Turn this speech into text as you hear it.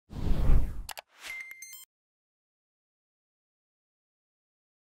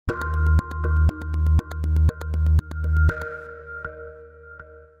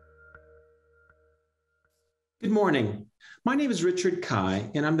Good morning. My name is Richard Kai,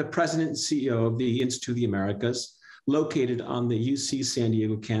 and I'm the President and CEO of the Institute of the Americas, located on the UC San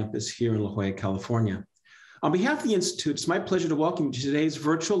Diego campus here in La Jolla, California. On behalf of the Institute, it's my pleasure to welcome you to today's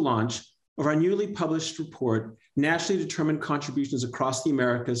virtual launch of our newly published report, Nationally Determined Contributions Across the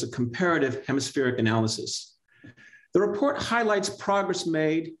Americas, a Comparative Hemispheric Analysis. The report highlights progress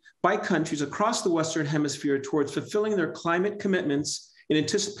made by countries across the Western Hemisphere towards fulfilling their climate commitments in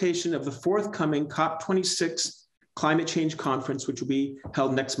anticipation of the forthcoming COP26 climate change conference, which will be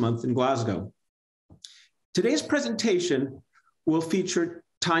held next month in Glasgow. Today's presentation will feature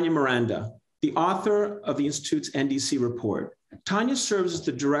Tania Miranda, the author of the Institute's NDC report. Tania serves as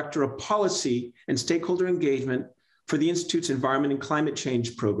the Director of Policy and Stakeholder Engagement for the Institute's Environment and Climate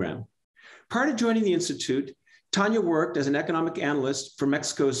Change program. Prior to joining the Institute, Tania worked as an economic analyst for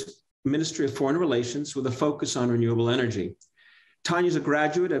Mexico's Ministry of Foreign Relations with a focus on renewable energy. Tania is a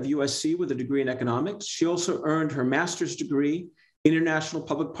graduate of USC with a degree in economics. She also earned her master's degree in international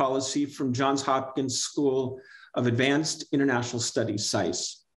public policy from Johns Hopkins School of Advanced International Studies,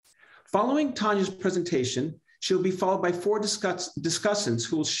 SAIS. Following Tania's presentation, she'll be followed by four discussants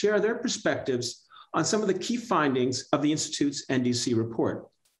who will share their perspectives on some of the key findings of the Institute's NDC report.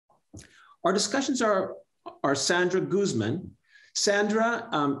 Our discussions are Sandra Guzman. Sandra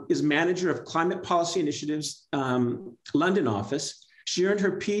is manager of Climate Policy Initiative's London office. She earned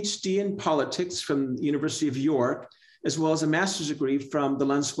her PhD in politics from the University of York, as well as a master's degree from the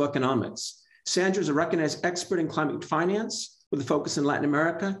London School of Economics. Sandra is a recognized expert in climate finance with a focus in Latin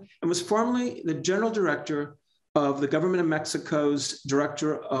America and was formerly the general director of the government of Mexico's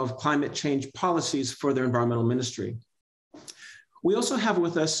Director of Climate Change Policies for their environmental ministry. We also have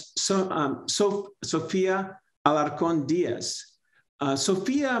with us Soffia Alarcon Diaz.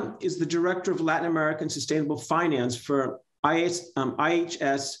 Sophia is the Director of Latin American Sustainable Finance for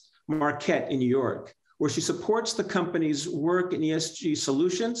IHS Marquette in New York, where she supports the company's work in ESG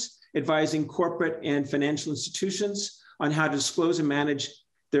solutions, advising corporate and financial institutions on how to disclose and manage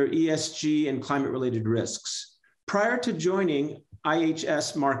their ESG and climate-related risks. Prior to joining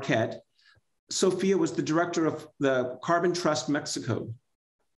IHS Marquette, Sophia was the Director of the Carbon Trust Mexico.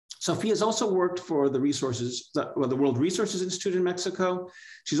 Sophia has also worked for the World Resources Institute in Mexico.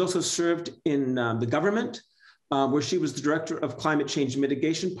 She's also served in the government, where she was the Director of Climate Change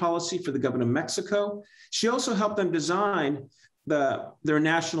Mitigation Policy for the government of Mexico. She also helped them design their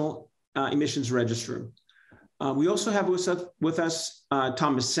national emissions register. We also have with us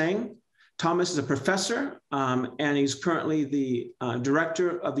Thomas Singh. Thomas is a professor, and he's currently the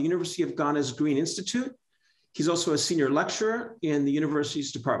Director of the University of Ghana's Green Institute. He's also a senior lecturer in the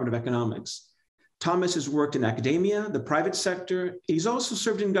university's Department of Economics. Thomas has worked in academia, the private sector. He's also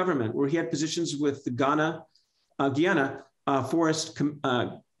served in government, where he had positions with the Guyana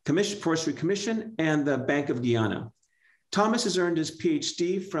Forestry Commission and the Bank of Guyana. Thomas has earned his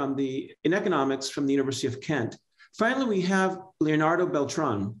PhD in economics from the University of Kent. Finally, we have Leondardo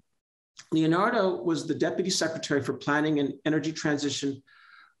Beltran. Leonardo was the Deputy Secretary for Planning and Energy Transition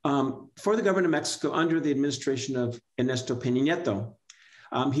for the government of Mexico under the administration of Ernesto Peña Nieto.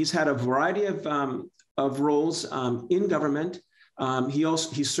 He's had a variety of roles in government.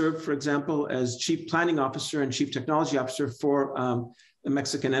 He served, for example, as Chief Planning Officer and Chief Technology Officer for the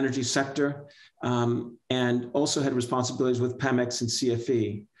Mexican energy sector, and also had responsibilities with Pemex and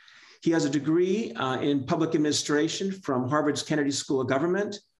CFE. He has a degree in public administration from Harvard's Kennedy School of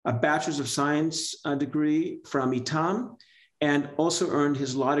Government, a Bachelor's of Science degree from ITAM, and also earned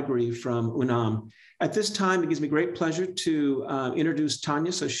his law degree from UNAM. At this time, it gives me great pleasure to introduce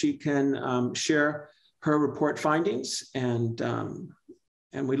Tania so she can share her report findings, and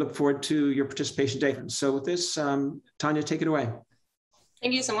we look forward to your participation today. So with this, Tania, take it away.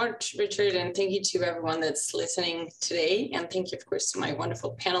 Thank you so much, Richard, and thank you to everyone that's listening today. And thank you, of course, to my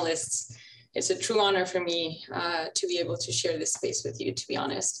wonderful panelists. It's a true honor for me to be able to share this space with you, to be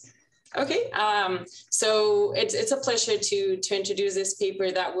honest. Okay, so it's a pleasure to introduce this paper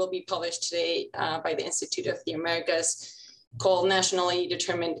that will be published today by the Institute of the Americas, called Nationally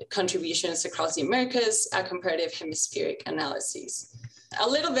Determined Contributions Across the Americas, a Comparative Hemispheric Analysis. A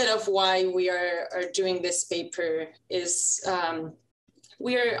little bit of why we are doing this paper is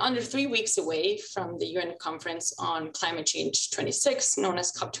we are under 3 weeks away from the UN Conference on Climate Change 26, known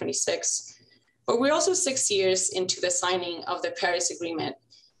as COP26, but we're also 6 years into the signing of the Paris Agreement.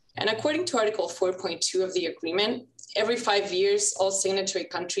 And according to Article 4.2 of the agreement, every 5 years, all signatory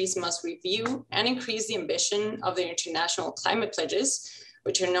countries must review and increase the ambition of their international climate pledges,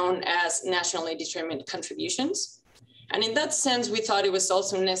 which are known as nationally determined contributions. And in that sense, we thought it was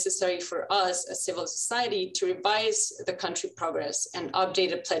also necessary for us as civil society to revise the country progress and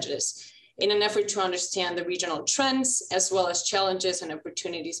updated pledges in an effort to understand the regional trends as well as challenges and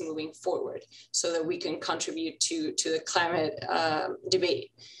opportunities moving forward so that we can contribute to the climate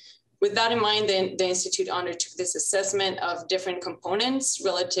debate. With that in mind, the Institute undertook this assessment of different components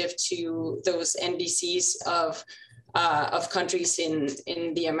relative to those NDCs of countries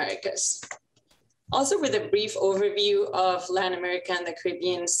in the Americas. Also, with a brief overview of Latin America and the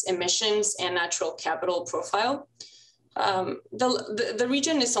Caribbean's emissions and natural capital profile, the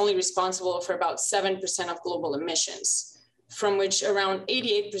region is only responsible for about 7% of global emissions, from which around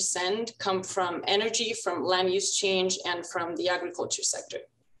 88% come from energy, from land use change, and from the agriculture sector.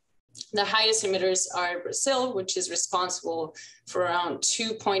 The highest emitters are Brazil, which is responsible for around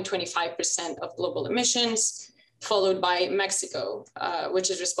 2.25% of global emissions, followed by Mexico, which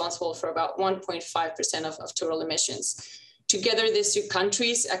is responsible for about 1.5% of total emissions. Together, these two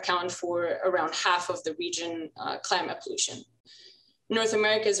countries account for around half of the region climate pollution. North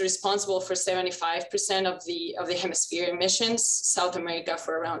America is responsible for 75% of the hemisphere emissions, South America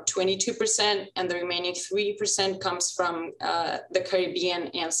for around 22%, and the remaining 3% comes from the Caribbean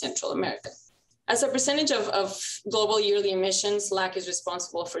and Central America. As a percentage of global yearly emissions, LAC is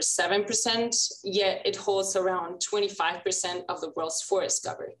responsible for 7%, yet it holds around 25% of the world's forest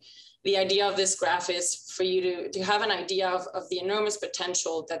cover. The idea of this graph is for you to have an idea of the enormous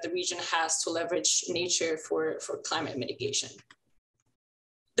potential that the region has to leverage nature for climate mitigation.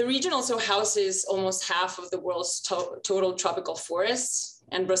 The region also houses almost half of the world's total tropical forests,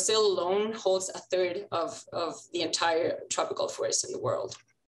 and Brazil alone holds a third of the entire tropical forests in the world.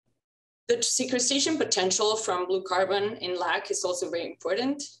 The sequestration potential from blue carbon in LAC is also very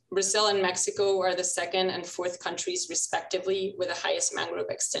important. Brazil and Mexico are the second and fourth countries, respectively, with the highest mangrove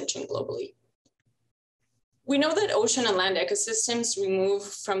extension globally. We know that ocean and land ecosystems remove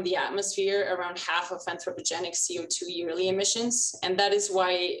from the atmosphere around half of anthropogenic CO2 yearly emissions, and that is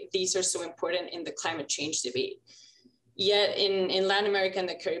why these are so important in the climate change debate. Yet in Latin America and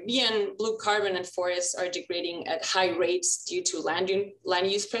the Caribbean, blue carbon and forests are degrading at high rates due to land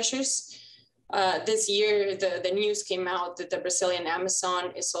use pressures. This year, the news came out that the Brazilian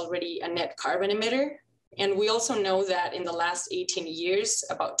Amazon is already a net carbon emitter. And we also know that in the last 18 years,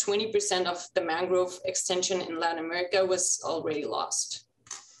 about 20% of the mangrove extension in Latin America was already lost.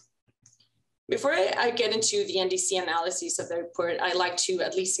 Before I get into the NDC analysis of the report, I'd like to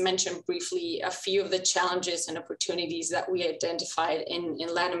at least mention briefly a few of the challenges and opportunities that we identified in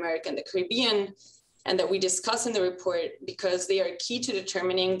Latin America and the Caribbean, and that we discuss in the report because they are key to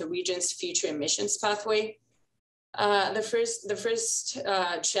determining the region's future emissions pathway. The first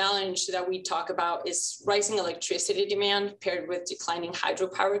challenge that we talk about is rising electricity demand paired with declining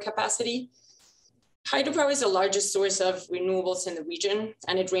hydropower capacity. Hydropower is the largest source of renewables in the region,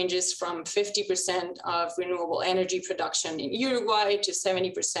 and it ranges from 50% of renewable energy production in Uruguay to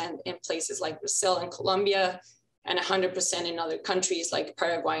 70% in places like Brazil and Colombia, and 100% in other countries like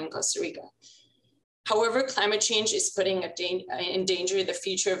Paraguay and Costa Rica. However, climate change is putting in danger the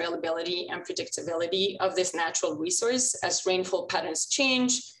future availability and predictability of this natural resource as rainfall patterns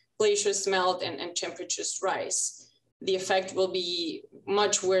change, glaciers melt, and temperatures rise. The effect will be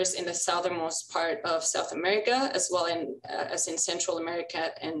much worse in the southernmost part of South America, as well as in Central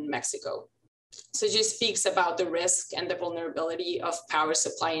America and Mexico. So it just speaks about the risk and the vulnerability of power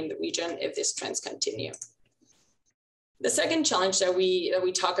supply in the region if these trends continue. The second challenge that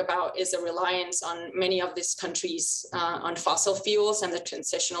we talk about is the reliance on many of these countries on fossil fuels and the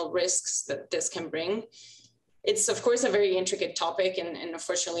transitional risks that this can bring. It's, of course, a very intricate topic, and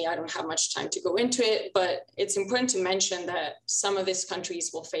unfortunately, I don't have much time to go into it, but it's important to mention that some of these countries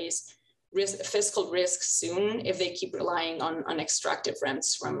will face fiscal risk soon if they keep relying on extractive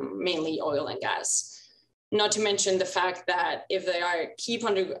rents from mainly oil and gas. Not to mention the fact that if they are keep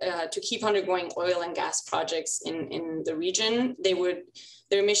undergoing oil and gas projects in the region,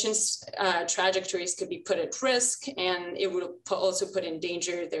 their emissions trajectories could be put at risk, and it would also put in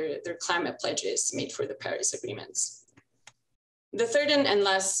danger their climate pledges made for the Paris agreements. The third and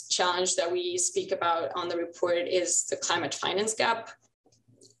last challenge that we speak about on the report is the climate finance gap.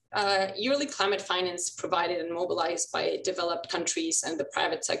 Yearly climate finance provided and mobilized by developed countries and the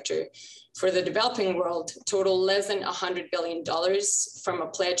private sector for the developing world total less than $100 billion from a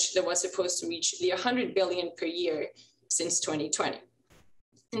pledge that was supposed to reach the $100 billion per year since 2020.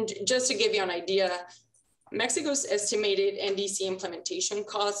 And just to give you an idea, Mexico's estimated NDC implementation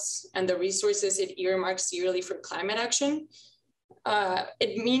costs and the resources it earmarks yearly for climate action,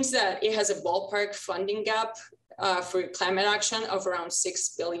 it means that it has a ballpark funding gap for climate action of around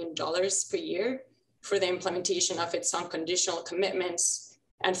 $6 billion per year for the implementation of its unconditional commitments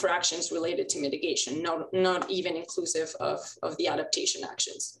and for actions related to mitigation, not even inclusive of the adaptation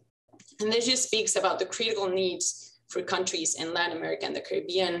actions. And this just speaks about the critical needs for countries in Latin America and the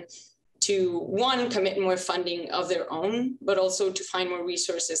Caribbean to, one, commit more funding of their own, but also to find more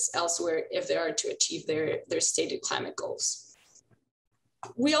resources elsewhere if they are to achieve their stated climate goals.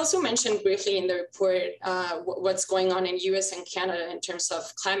 We also mentioned briefly in the report what's going on in US and Canada in terms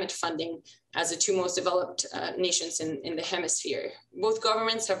of climate funding as the two most developed nations in the hemisphere. Both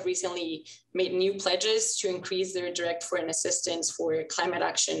governments have recently made new pledges to increase their direct foreign assistance for climate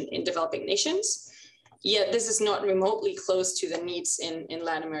action in developing nations. Yet this is not remotely close to the needs in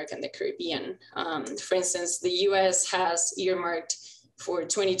Latin America and the Caribbean. For instance, the US has earmarked for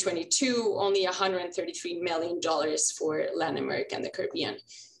 2022 only $133 million for Latin America and the Caribbean.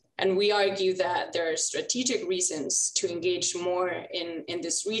 And we argue that there are strategic reasons to engage more in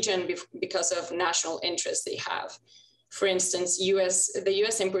this region because of national interests they have. For instance, the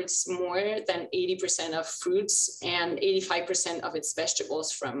US imports more than 80% of fruits and 85% of its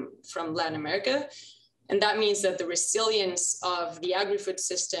vegetables from Latin America. And that means that the resilience of the agri-food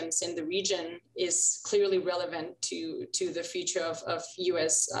systems in the region is clearly relevant to the future of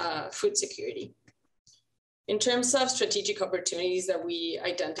US food security. In terms of strategic opportunities that we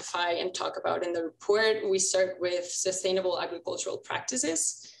identify and talk about in the report, we start with sustainable agricultural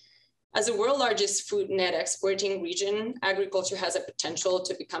practices. As the world's largest food net exporting region, agriculture has a potential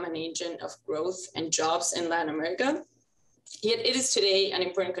to become an agent of growth and jobs in Latin America. Yet it is today an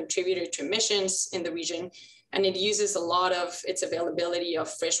important contributor to emissions in the region, and it uses a lot of its availability of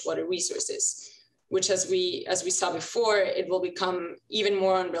freshwater resources, which as we saw before, it will become even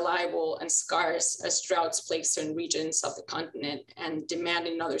more unreliable and scarce as droughts plague certain regions of the continent and demand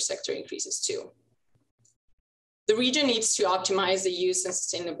in other sectors increases too. The region needs to optimize the use and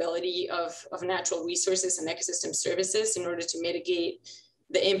sustainability of natural resources and ecosystem services in order to mitigate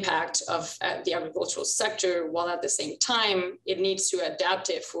the impact of the agricultural sector, while at the same time, it needs to adapt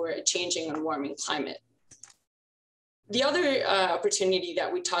it for a changing and warming climate. The other opportunity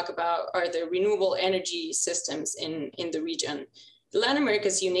that we talk about are the renewable energy systems in the region. Latin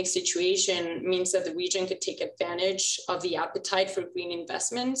America's unique situation means that the region could take advantage of the appetite for green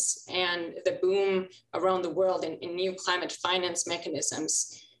investments and the boom around the world in new climate finance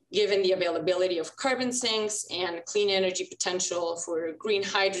mechanisms, given the availability of carbon sinks and clean energy potential for green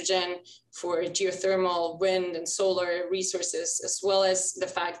hydrogen, for geothermal, wind and solar resources, as well as the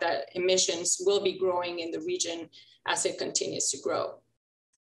fact that emissions will be growing in the region as it continues to grow.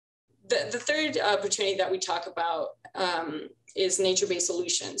 The third opportunity that we talk about is nature-based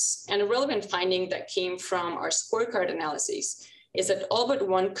solutions. And a relevant finding that came from our scorecard analysis is that all but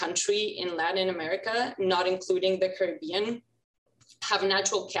one country in Latin America, not including the Caribbean, have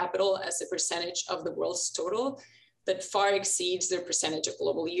natural capital as a percentage of the world's total that far exceeds their percentage of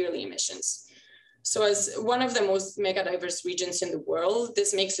global yearly emissions. So as one of the most mega diverse regions in the world,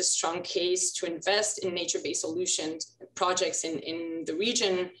 this makes a strong case to invest in nature-based solutions projects in the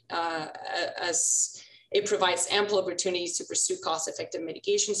region as it provides ample opportunities to pursue cost-effective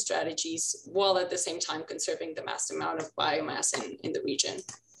mitigation strategies while at the same time conserving the vast amount of biomass in the region.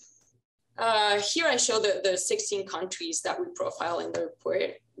 Here I show the 16 countries that we profile in the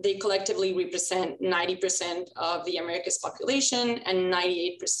report. They collectively represent 90% of the Americas population and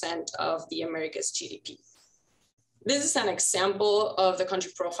 98% of the Americas GDP. This is an example of the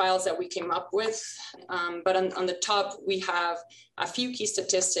country profiles that we came up with, but on the top, we have a few key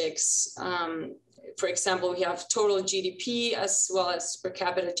statistics. For example, we have total GDP as well as per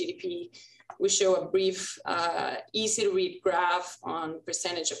capita GDP. We show a brief, easy to read graph on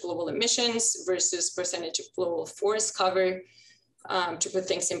percentage of global emissions versus percentage of global forest cover. To put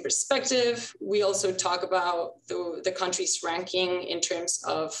things in perspective, we also talk about the country's ranking in terms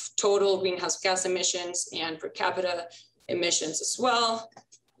of total greenhouse gas emissions and per capita emissions as well.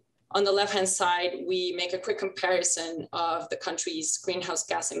 On the left-hand side, we make a quick comparison of the country's greenhouse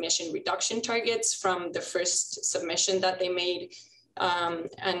gas emission reduction targets from the first submission that they made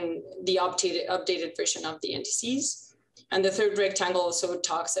and the updated version of the NDCs. And the third rectangle also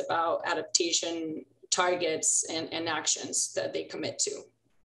talks about adaptation targets and actions that they commit to.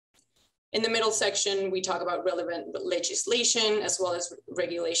 In the middle section, we talk about relevant legislation as well as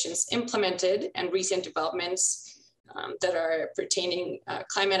regulations implemented and recent developments that are pertaining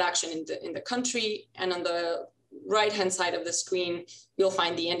climate action in the country. And on the right-hand side of the screen, you'll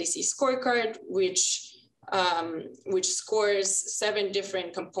find the NDC scorecard, which scores 7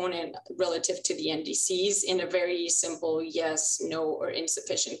 different components relative to the NDCs in a very simple yes, no, or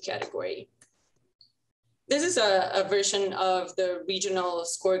insufficient category. This is a version of the regional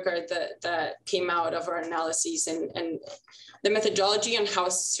scorecard that came out of our analyses and the methodology on how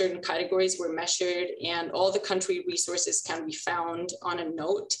certain categories were measured and all the country resources can be found on a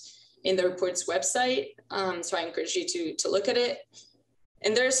note in the report's website. So I encourage you to look at it.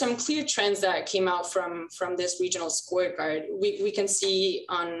 And there are some clear trends that came out from this regional scorecard. We can see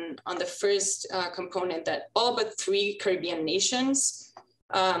on the first component that all but 3 Caribbean nations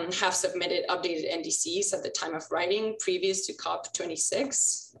have submitted updated NDCs at the time of writing previous to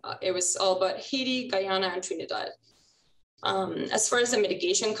COP26. It was all but Haiti, Guyana, and Trinidad. As far as the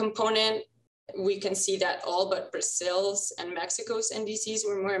mitigation component, we can see that all but Brazil's and Mexico's NDCs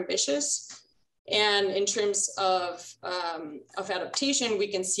were more ambitious. And in terms of adaptation, we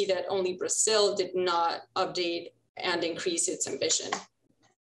can see that only Brazil did not update and increase its ambition.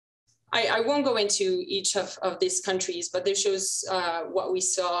 I won't go into each of these countries, but this shows what we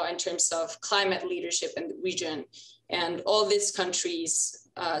saw in terms of climate leadership in the region. And all these countries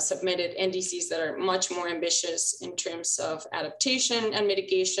submitted NDCs that are much more ambitious in terms of adaptation and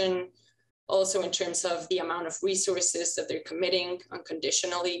mitigation, also in terms of the amount of resources that they're committing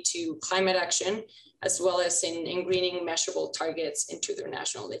unconditionally to climate action, as well as in greening measurable targets into their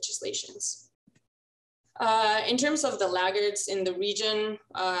national legislations. In terms of the laggards in the region,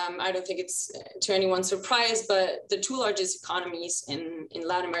 I don't think it's to anyone's surprise, but the 2 largest economies in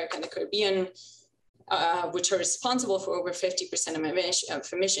Latin America and the Caribbean, which are responsible for over 50%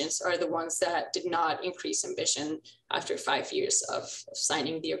 of emissions, are the ones that did not increase ambition after 5 years of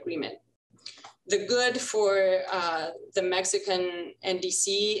signing the agreement. The good for the Mexican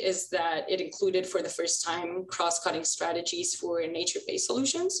NDC is that it included for the first time cross-cutting strategies for nature-based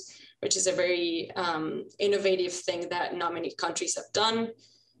solutions, which is a very innovative thing that not many countries have done.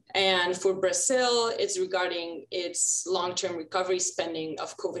 And for Brazil, it's regarding its long-term recovery spending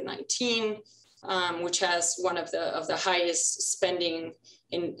of COVID-19, which has one of the highest spending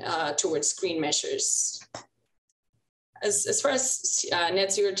towards green measures. As far as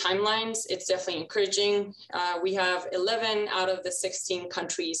net zero timelines, it's definitely encouraging. We have 11 out of the 16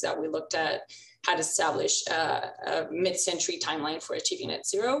 countries that we looked at had established a mid-century timeline for achieving net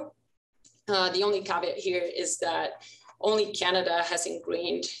zero. The only caveat here is that only Canada has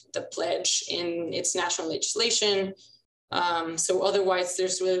ingrained the pledge in its national legislation. So otherwise,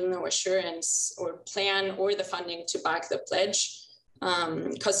 there's really no assurance or plan or the funding to back the pledge.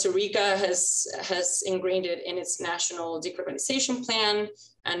 Costa Rica has ingrained it in its national decarbonization plan,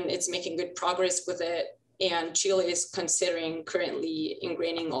 and it's making good progress with it. And Chile is considering currently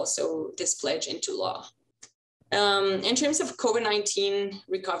ingraining also this pledge into law. In terms of COVID-19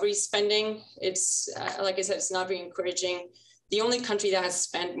 recovery spending, it's, like I said, it's not very encouraging. The only country that has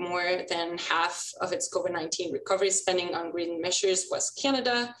spent more than half of its COVID-19 recovery spending on green measures was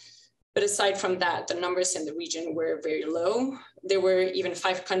Canada. But aside from that, the numbers in the region were very low. There were even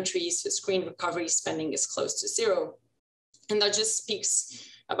 5 countries whose green recovery spending is close to 0. And that just speaks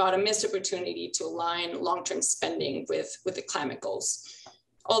about a missed opportunity to align long-term spending with the climate goals.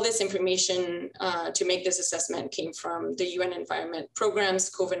 All this information to make this assessment came from the UN Environment Programme's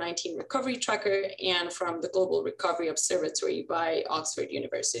COVID-19 Recovery Tracker and from the Global Recovery Observatory by Oxford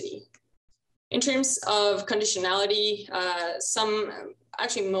University. In terms of conditionality,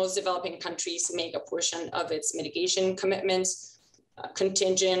 most developing countries make a portion of its mitigation commitments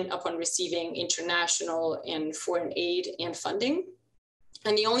contingent upon receiving international and foreign aid and funding.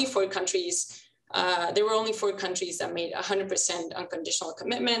 And the only 4 countries, there were only 4 countries that made 100% unconditional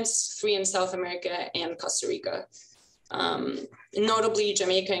commitments, 3 in South America and Costa Rica. Notably,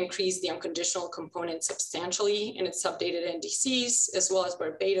 Jamaica increased the unconditional component substantially in its updated NDCs, as well as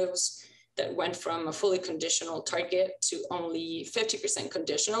Barbados, that went from a fully conditional target to only 50%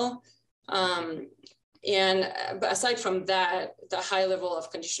 conditional. But aside from that, the high level of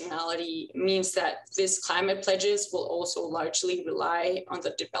conditionality means that these climate pledges will also largely rely on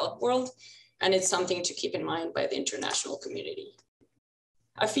the developed world, and it's something to keep in mind by the international community.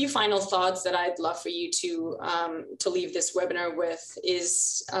 A few final thoughts that I'd love for you to leave this webinar with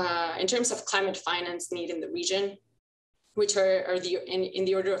is in terms of climate finance need in the region, which are in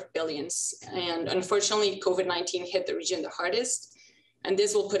the order of billions. And unfortunately, COVID-19 hit the region the hardest, and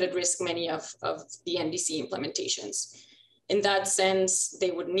this will put at risk many of the NDC implementations. In that sense,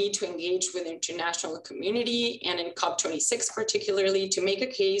 they would need to engage with the international community and in COP26 particularly to make a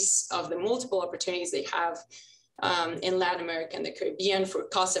case of the multiple opportunities they have in Latin America and the Caribbean for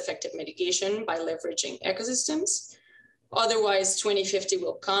cost-effective mitigation by leveraging ecosystems. Otherwise, 2050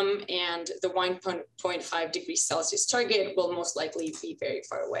 will come and the 1.5 degrees Celsius target will most likely be very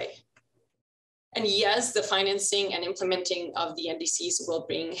far away. And yes, the financing and implementing of the NDCs will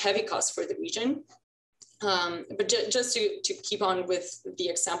bring heavy costs for the region. But just to keep on with the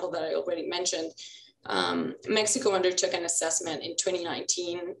example that I already mentioned, Mexico undertook an assessment in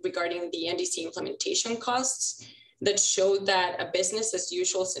 2019 regarding the NDC implementation costs. that showed that a business as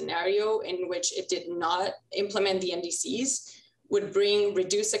usual scenario in which it did not implement the NDCs would bring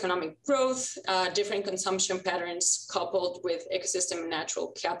reduced economic growth, different consumption patterns coupled with ecosystem and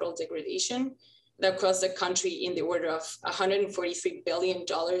natural capital degradation that cost the country in the order of $143 billion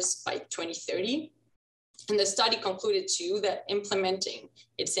by 2030. And the study concluded too that implementing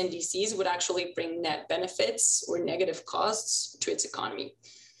its NDCs would actually bring net benefits or negative costs to its economy.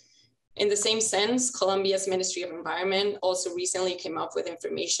 In the same sense, Colombia's Ministry of Environment also recently came up with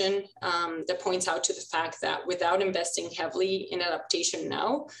information that points out to the fact that without investing heavily in adaptation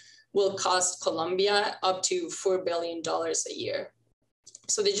now, will cost Colombia up to $4 billion a year.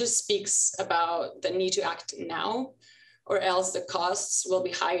 So this just speaks about the need to act now, or else the costs will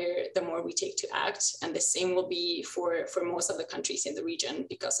be higher the more we take to act. And the same will be for most of the countries in the region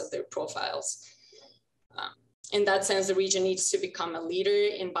because of their profiles. In that sense, the region needs to become a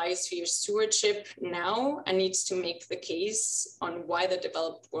leader in biosphere stewardship now and needs to make the case on why the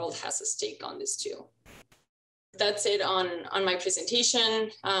developed world has a stake on this too. That's it on my presentation.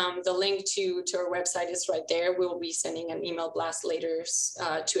 The link to our website is right there. We'll be sending an email blast later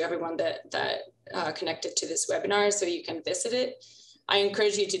to everyone that connected to this webinar so you can visit it. I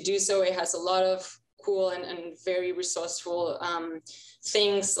encourage you to do so. It has a lot of cool and very resourceful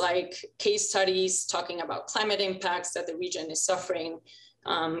things like case studies talking about climate impacts that the region is suffering.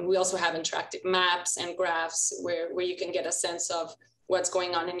 We also have interactive maps and graphs where you can get a sense of what's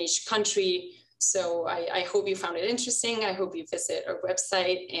going on in each country. So I hope you found it interesting. I hope you visit our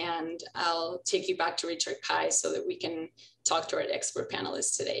website, and I'll take you back to Richard Kai so that we can talk to our expert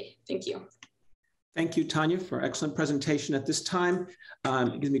panelists today. Thank you. Thank you, Tania, for an excellent presentation. At this time,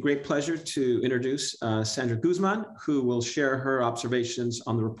 it gives me great pleasure to introduce Sandra Guzman, who will share her observations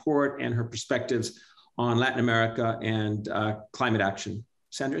on the report and her perspectives on Latin America and climate action.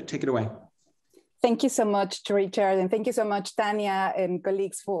 Sandra, take it away. Thank you so much, Richard, and thank you so much, Tania and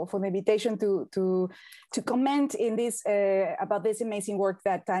colleagues, for the invitation to comment in this about this amazing work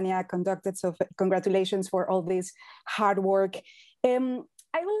that Tania conducted. So congratulations for all this hard work.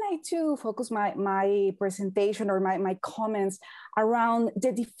 I would like to focus my presentation or my comments around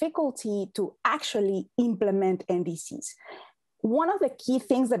the difficulty to actually implement NDCs. One of the key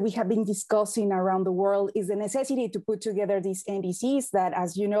things that we have been discussing around the world is the necessity to put together these NDCs that,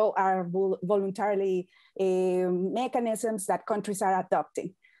 as you know, are voluntarily mechanisms that countries are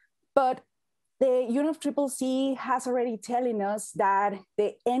adopting. But the UNFCCC has already telling us that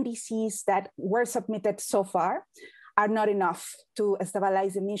the NDCs that were submitted so far are not enough to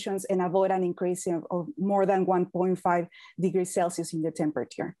stabilize emissions and avoid an increase of more than 1.5 degrees Celsius in the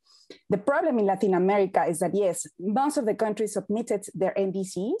temperature. The problem in Latin America is that, yes, most of the countries submitted their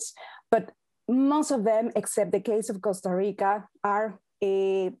NDCs, but most of them, except the case of Costa Rica, are,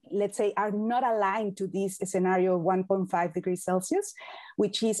 let's say, are not aligned to this scenario of 1.5 degrees Celsius,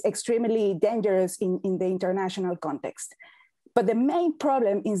 which is extremely dangerous in the international context. But the main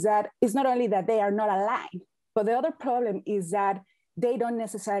problem is that it's not only that they are not aligned, but the other problem is that they don't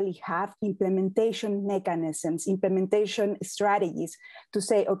necessarily have implementation mechanisms, implementation strategies to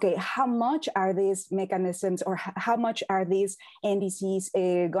say, okay, how much are these mechanisms or how much are these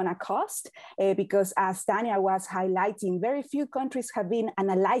NDCs gonna cost? Because as Tania was highlighting, very few countries have been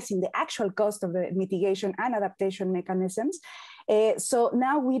analyzing the actual cost of the mitigation and adaptation mechanisms. So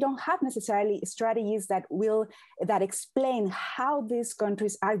now we don't have necessarily strategies that explain how these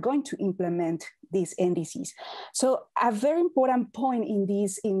countries are going to implement these NDCs. So a very important point in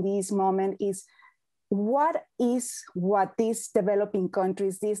this moment is what these developing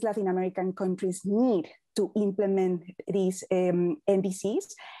countries, these Latin American countries need to implement these NDCs,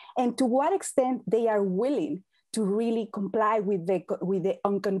 and to what extent they are willing to really comply with the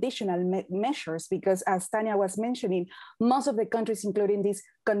unconditional measures, because as Tania was mentioning, most of the countries, including these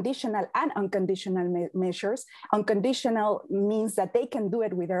conditional and unconditional measures, unconditional means that they can do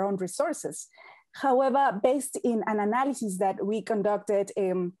it with their own resources. However, based in an analysis that we conducted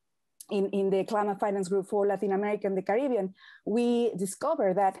in the Climate Finance Group for Latin America and the Caribbean, we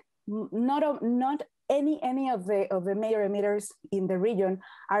discovered that not any of the major emitters in the region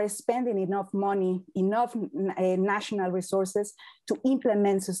are spending enough money, enough national resources to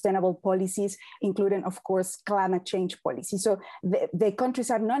implement sustainable policies, including, of course, climate change policy. So the countries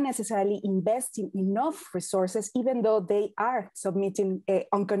are not necessarily investing enough resources, even though they are submitting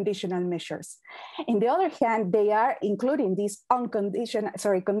unconditional measures. On the other hand, they are including these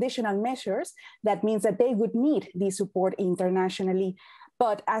conditional measures. That means that they would need the support internationally.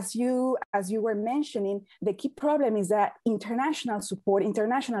 But as you were mentioning, the key problem is that international support,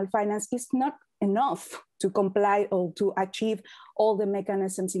 international finance is not enough to comply or to achieve all the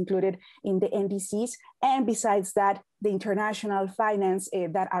mechanisms included in the NDCs. And besides that, the international finance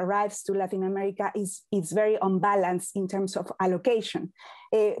that arrives to Latin America is very unbalanced in terms of allocation.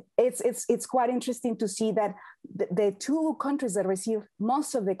 It's quite interesting to see that the two countries that receive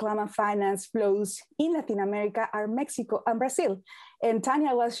most of the climate finance flows in Latin America are Mexico and Brazil. And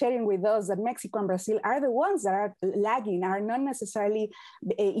Tania was sharing with us that Mexico and Brazil are the ones that are lagging, are not necessarily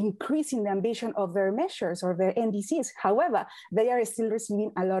increasing the ambition of their measures or their NDCs. However, they are still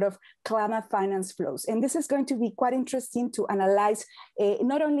receiving a lot of climate finance flows. And this is going to be quite interesting to analyze,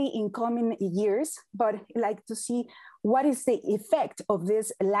 not only in coming years, but like to see what is the effect of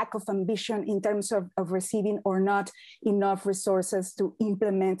this lack of ambition in terms of receiving or not enough resources to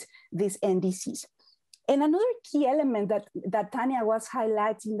implement these NDCs. And another key element that Tania was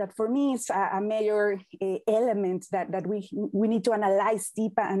highlighting that for me is a major element that we need to analyze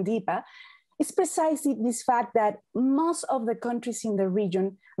deeper and deeper is precisely this fact that most of the countries in the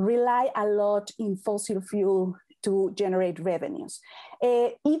region rely a lot in fossil fuel to generate revenues.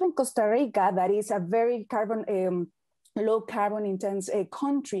 Even Costa Rica, that is a very low carbon intense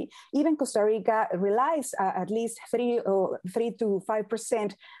country, even Costa Rica relies at least 3 to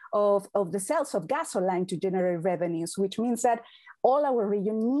 5% of the sales of gasoline to generate revenues, which means that all our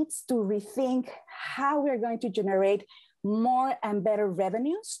region needs to rethink how we're going to generate more and better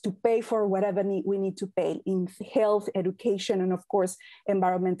revenues to pay for whatever we need to pay in health, education, and of course,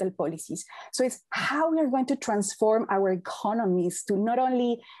 environmental policies. So it's how we are going to transform our economies to not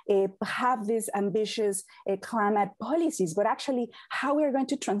only have these ambitious climate policies, but actually how we are going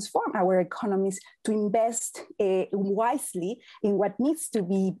to transform our economies to invest wisely in what needs to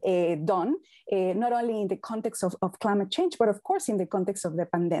be done, not only in the context of climate change, but of course in the context of the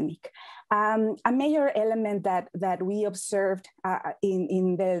pandemic. A major element that we observed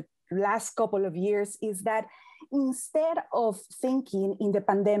in the last couple of years is that instead of thinking in the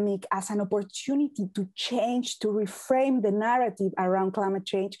pandemic as an opportunity to change, to reframe the narrative around climate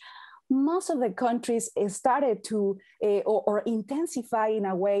change, most of the countries started to or intensify in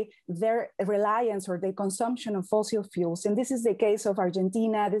a way their reliance or their consumption of fossil fuels. And this is the case of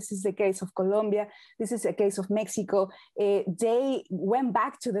Argentina, this is the case of Colombia, this is the case of Mexico. They went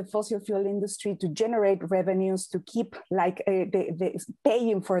back to the fossil fuel industry to generate revenues, to keep the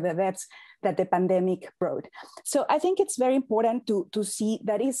paying for the debts that the pandemic brought. So I think it's very important to see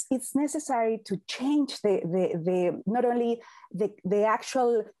that it's necessary to change not only the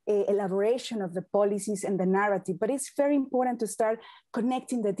actual elaboration of the policies and the narrative, but it's very important to start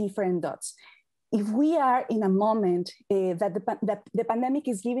connecting the different dots. If we are in a moment that the pandemic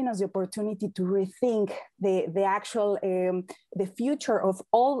is giving us the opportunity to rethink the actual, the future of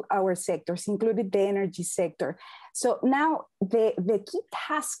all our sectors, including the energy sector. So now the key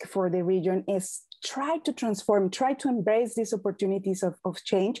task for the region is try to transform, try to embrace these opportunities of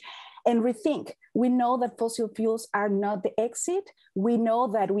change and rethink. We know that fossil fuels are not the exit. We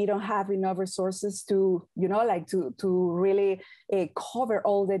know that we don't have enough resources to, to really cover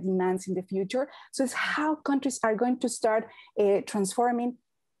all the demands in the future. So it's how countries are going to start transforming,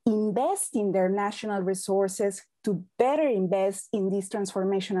 investing their national resources to better invest in these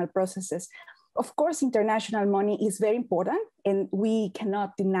transformational processes. Of course, international money is very important, and we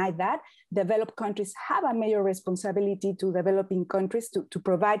cannot deny that. Developed countries have a major responsibility to developing countries to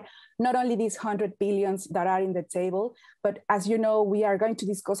provide not only these 100 billions that are in the table, but as you know, we are going to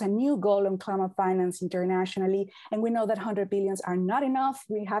discuss a new goal on climate finance internationally, and we know that 100 billions are not enough.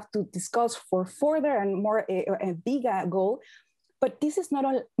 We have to discuss for further and more a bigger goal. But this is not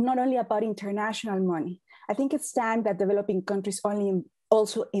only about international money. I think it's time that developing countries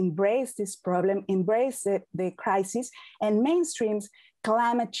also embrace this problem, embrace the crisis, and mainstreams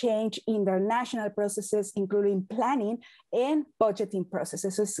climate change in their national processes, including planning and budgeting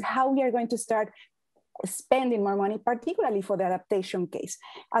processes. So it's how we are going to start spending more money, particularly for the adaptation case.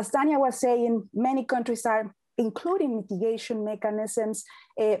 As Tania was saying, many countries are including mitigation mechanisms,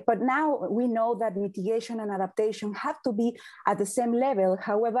 but now we know that mitigation and adaptation have to be at the same level.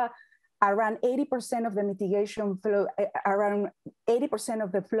 However, around 80% of the mitigation flow, around 80%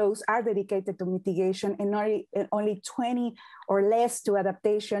 of the flows are dedicated to mitigation, and only 20 or less to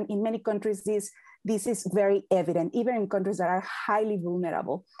adaptation. In many countries, this is very evident, even in countries that are highly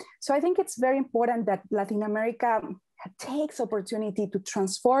vulnerable. So I think it's very important that Latin America takes opportunity to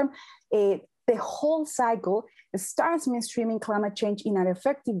transform the whole cycle, starts mainstreaming climate change in an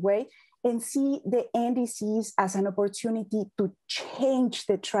effective way, and see the NDCs as an opportunity to change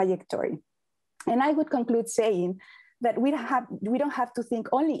the trajectory. And I would conclude saying that we don't have to think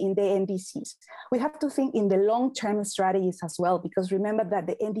only in the NDCs. We have to think in the long-term strategies as well, because remember that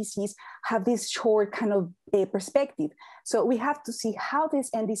the NDCs have this short kind of perspective. So we have to see how these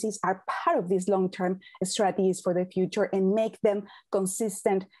NDCs are part of these long-term strategies for the future and make them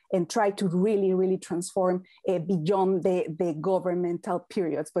consistent and try to really, really transform beyond the governmental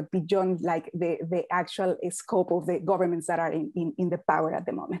periods, but beyond like the actual scope of the governments that are in the power at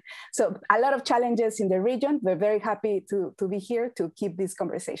the moment. So a lot of challenges in the region. We're very happy to be here to keep this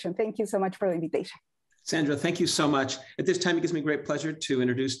conversation. Thank you so much for the invitation. Sandra, thank you so much. At this time, it gives me great pleasure to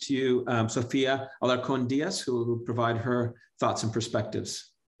introduce to you Soffia Alarcon Diaz, who will provide her thoughts and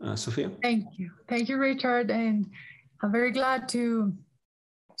perspectives. Soffia. Thank you. Thank you, Richard. And I'm very glad to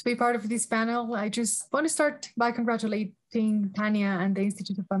be part of this panel. I just want to start by congratulating Tania and the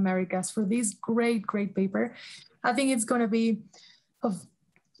Institute of Americas for this great, great paper. I think it's going to be of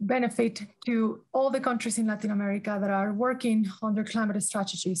benefit to all the countries in Latin America that are working on their climate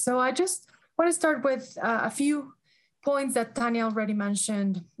strategy. So I just want to start with a few points that Tania already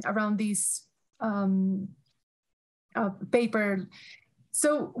mentioned around this paper.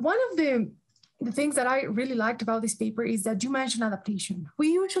 So one of the things that I really liked about this paper is that you mentioned adaptation. We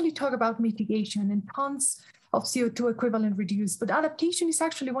usually talk about mitigation and tons of CO2 equivalent reduced, but adaptation is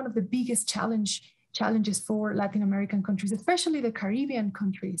actually one of the biggest challenges for Latin American countries, especially the Caribbean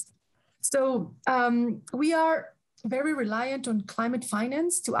countries. So we are very reliant on climate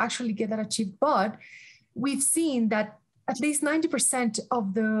finance to actually get that achieved, but we've seen that at least 90%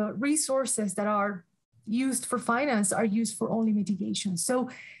 of the resources that are used for finance are used for only mitigation. So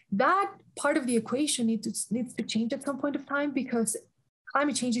that part of the equation needs to change at some point of time, because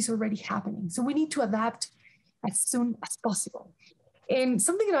climate change is already happening. So we need to adapt as soon as possible. And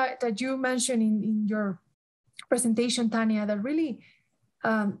something that you mentioned in your presentation, Tania, that really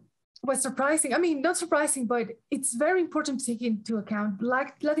was surprising. I mean, not surprising, but it's very important to take into account.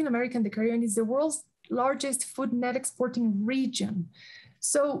 Like Latin America and the Caribbean is the world's largest food net exporting region.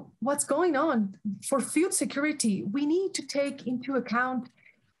 So what's going on for food security? We need to take into account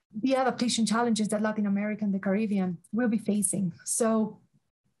the adaptation challenges that Latin America and the Caribbean will be facing. So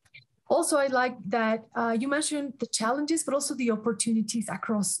also, I like that you mentioned the challenges, but also the opportunities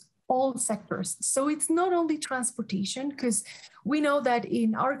across all sectors. So it's not only transportation, because we know that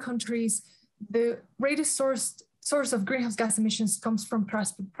in our countries, the greatest source of greenhouse gas emissions comes from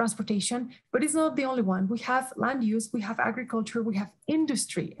transportation, but it's not the only one. We have land use, we have agriculture, we have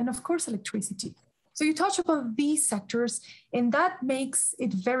industry, and of course, electricity. So you touch upon these sectors, and that makes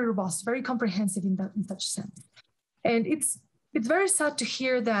it very robust, very comprehensive in such sense. And it's very sad to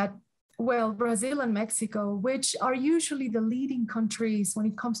hear that, well, Brazil and Mexico, which are usually the leading countries when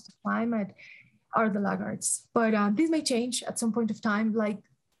it comes to climate, are the laggards. But this may change at some point of time. Like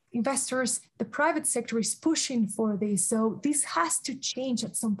investors, the private sector is pushing for this. So this has to change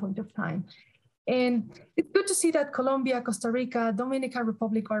at some point of time. And it's good to see that Colombia, Costa Rica, Dominican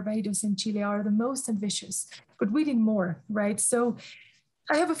Republic, Barbados, and Chile are the most ambitious, but we need more, right? So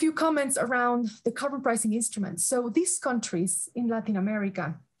I have a few comments around the carbon pricing instruments. So these countries in Latin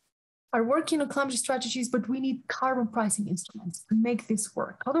America are working on climate strategies, but we need carbon pricing instruments to make this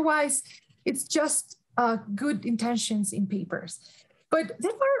work. Otherwise, it's just good intentions in papers. But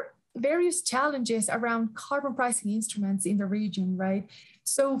there are various challenges around carbon pricing instruments in the region, right?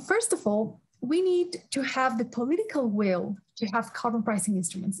 So first of all, we need to have the political will to have carbon pricing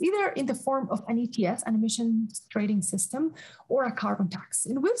instruments, either in the form of an ETS, an emissions trading system, or a carbon tax.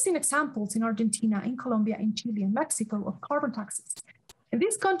 And we've seen examples in Argentina, in Colombia, in Chile, and Mexico of carbon taxes. And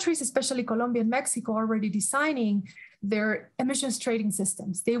these countries, especially Colombia and Mexico, are already designing their emissions trading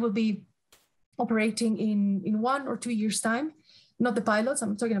systems. They will be operating in 1 or 2 years' time, not the pilots,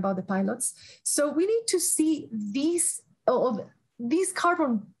 I'm talking about the pilots. So we need to see these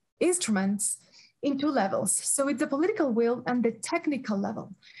carbon instruments in 2 levels. So it's the political will and the technical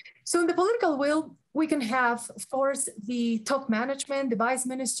level. So in the political will, we can have, of course, the top management, the vice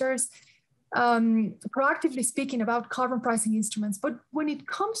ministers, proactively speaking about carbon pricing instruments. But when it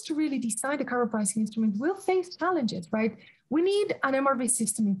comes to really design the carbon pricing instrument, we'll face challenges, right? We need an MRV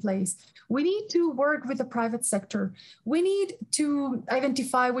system in place. We need to work with the private sector. We need to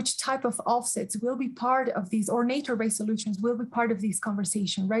identify which type of offsets will be part of these, or nature-based solutions will be part of this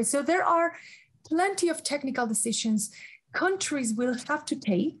conversation, right? So there are plenty of technical decisions countries will have to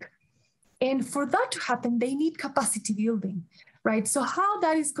take. And for that to happen, they need capacity building, right? So how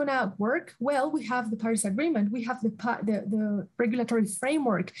that is going to work? Well, we have the Paris Agreement. We have the regulatory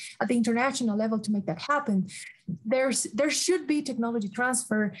framework at the international level to make that happen. There should be technology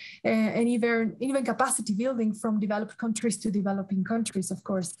transfer and even capacity building from developed countries to developing countries, of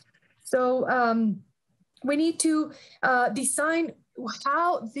course. So We need to design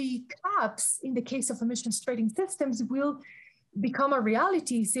how the caps in the case of emissions trading systems will become a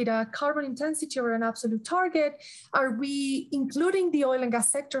reality. Is it a carbon intensity or an absolute target? Are we including the oil and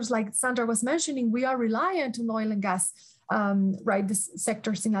gas sectors like Sandra was mentioning? We are reliant on oil and gas, right, the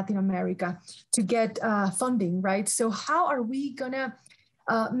sectors in Latin America to get funding, right? So how are we gonna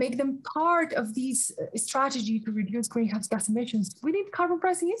make them part of these strategy to reduce greenhouse gas emissions? We need carbon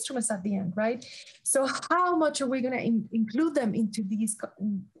pricing instruments at the end, right? So how much are we going to include them into these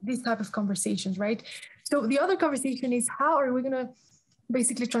type of conversations, right? So the other conversation is how are we going to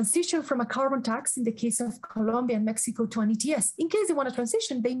basically transition from a carbon tax in the case of Colombia and Mexico to an ETS? In case they want to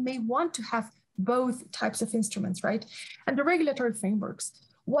transition, they may want to have both types of instruments, right? And the regulatory frameworks.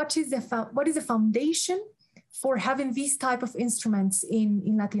 What is the foundation for having these type of instruments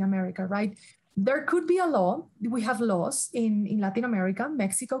in Latin America, right? There could be a law. We have laws in Latin America,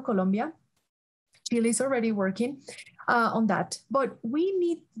 Mexico, Colombia. Chile is already working on that. But we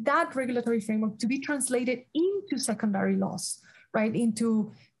need that regulatory framework to be translated into secondary laws, right?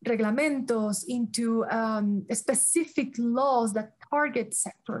 Into reglamentos, into specific laws that target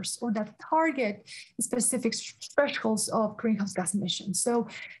sectors or that target specific thresholds of greenhouse gas emissions. So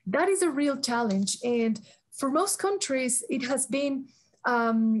that is a real challenge. And for most countries, it has been,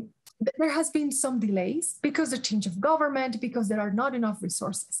 there has been some delays because of the change of government, because there are not enough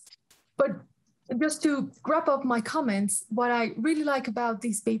resources. But just to wrap up my comments, what I really like about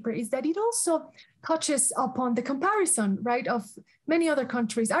this paper is that it also touches upon the comparison, right, of many other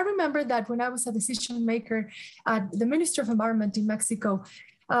countries. I remember that when I was a decision maker at the Ministry of Environment in Mexico,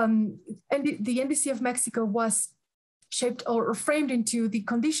 and the NDC of Mexico was shaped or framed into the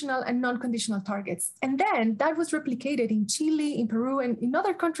conditional and non-conditional targets. And then that was replicated in Chile, in Peru, and in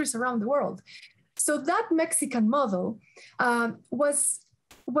other countries around the world. So that Mexican model was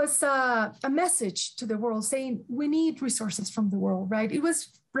a message to the world saying, we need resources from the world, right? It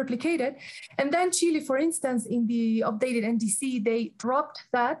was replicated. And then Chile, for instance, in the updated NDC, they dropped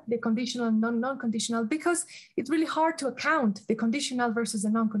that, the conditional and non-conditional, because it's really hard to account the conditional versus the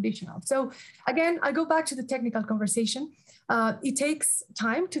non-conditional. So again, I go back to the technical conversation. It takes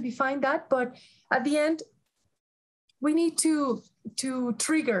time to define that, but at the end, we need to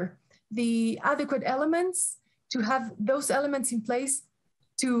trigger the adequate elements, to have those elements in place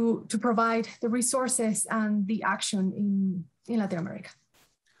to provide the resources and the action in Latin America.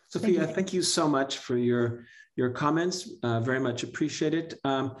 Sophia, thank you so much for your comments. Very much appreciated.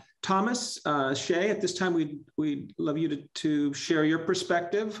 Thomas, Shay, at this time, we'd love you to share your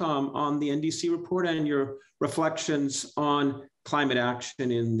perspective on the NDC report and your reflections on climate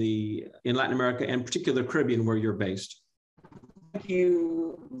action in Latin America and particularly the Caribbean, where you're based. Thank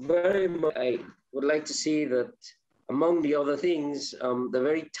you very much. I would like to say that among the other things, the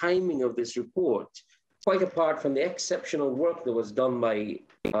very timing of this report, quite apart from the exceptional work that was done by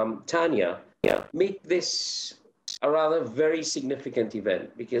Tania, make this a rather very significant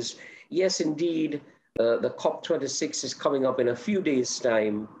event because, yes, indeed, the COP26 is coming up in a few days'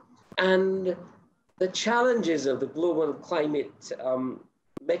 time, and the challenges of the global climate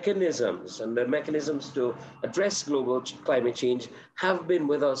mechanisms and the mechanisms to address global climate change have been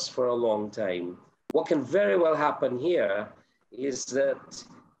with us for a long time. What can very well happen here is that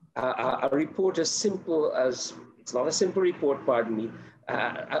a report as simple as, it's not a simple report, pardon me,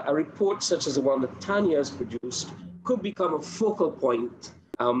 a report such as the one that Tania has produced could become a focal point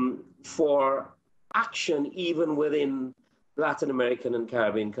for action even within Latin American and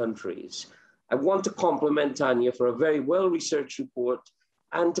Caribbean countries. I want to compliment Tania for a very well-researched report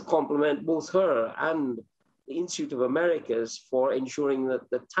and to compliment both her and the Institute of Americas for ensuring that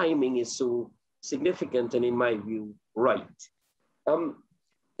the timing is so significant and, in my view, right.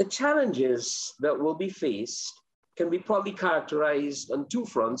 The challenges that will be faced can be probably characterized on two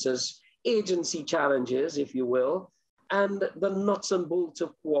fronts as agency challenges, if you will, and the nuts and bolts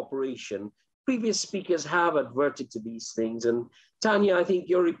of cooperation. Previous speakers have adverted to these things, and Tania, I think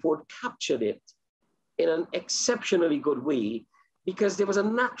your report captured it in an exceptionally good way, because there was a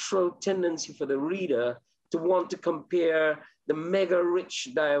natural tendency for the reader to want to compare the mega-rich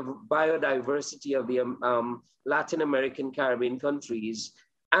biodiversity of the Latin American Caribbean countries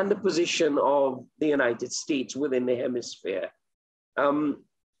and the position of the United States within the hemisphere. And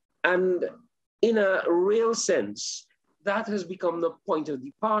in a real sense, that has become the point of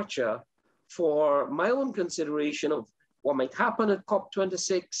departure for my own consideration of what might happen at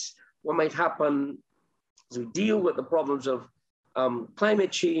COP26, what might happen as we deal with the problems of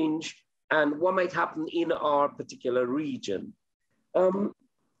climate change, and what might happen in our particular region.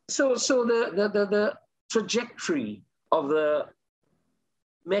 So the trajectory of the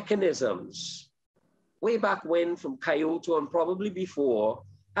mechanisms way back when from Kyoto and probably before,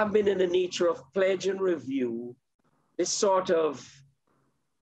 have been in the nature of pledge and review, this sort of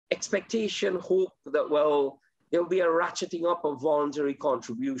expectation, hope that, well, there'll be a ratcheting up of voluntary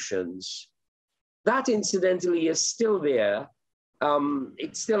contributions. That, incidentally, is still there.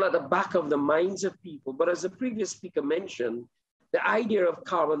 It's still at the back of the minds of people. But as the previous speaker mentioned, the idea of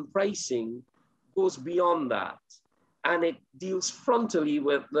carbon pricing goes beyond that. And it deals frontally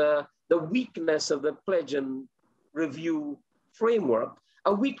with the weakness of the pledge and review framework,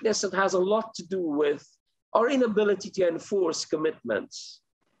 a weakness that has a lot to do with our inability to enforce commitments.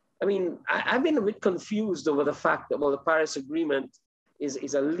 I mean, I've been a bit confused over the fact that, well, the Paris Agreement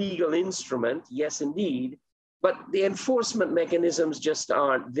is a legal instrument, yes, indeed, but the enforcement mechanisms just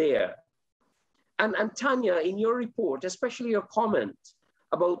aren't there. And Tania, in your report, especially your comment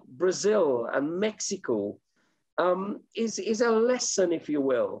about Brazil and Mexico, is a lesson, if you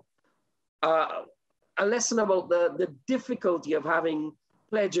will, a lesson about the difficulty of having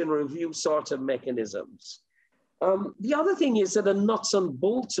pledge and review sort of mechanisms. The other thing is that the nuts and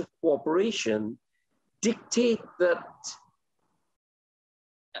bolts of cooperation dictate that,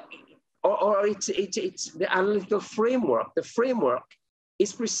 or it's the analytical framework. The framework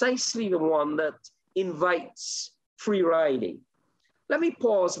is precisely the one that invites free riding. Let me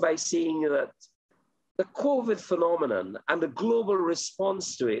pause by saying that the COVID phenomenon and the global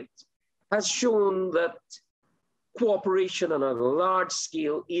response to it has shown that cooperation on a large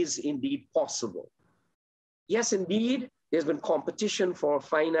scale is indeed possible. Yes, indeed, there's been competition for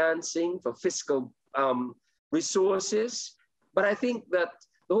financing, for fiscal resources, but I think that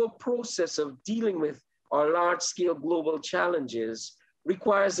the whole process of dealing with our large-scale global challenges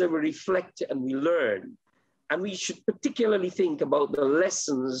requires that we reflect and we learn. And we should particularly think about the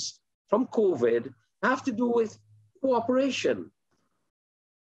lessons from COVID have to do with cooperation.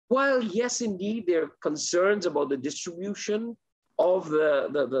 While, yes, indeed, there are concerns about the distribution of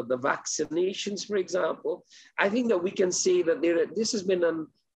the vaccinations, for example, I think that we can say that this has been an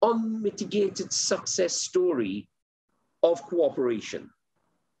unmitigated success story of cooperation.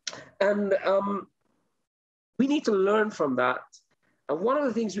 And we need to learn from that. And one of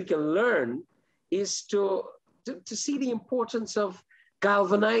the things we can learn is to see the importance of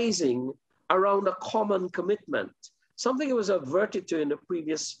galvanizing around a common commitment. Something that was adverted to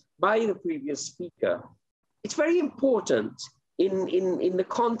by the previous speaker. It's very important in the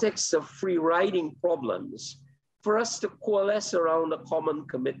context of free riding problems for us to coalesce around a common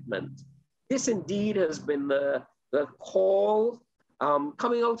commitment. This indeed has been the call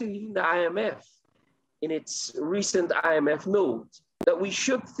coming out of even the IMF in its recent IMF note, that we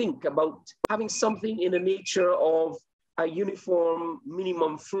should think about having something in the nature of a uniform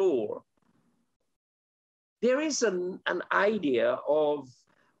minimum floor. There is an idea of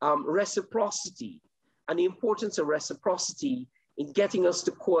reciprocity and the importance of reciprocity in getting us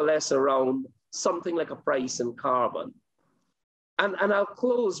to coalesce around something like a price in carbon. And I'll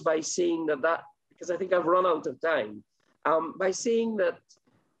close by saying that, because I think I've run out of time, by saying that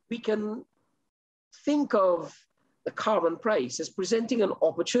we can think of the carbon price as presenting an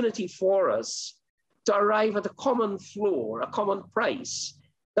opportunity for us to arrive at a common floor, a common price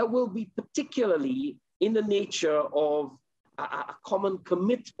that will be particularly in the nature of a common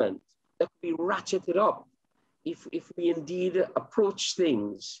commitment that can be ratcheted up if we indeed approach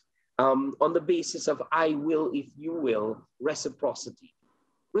things on the basis of I will, if you will, reciprocity.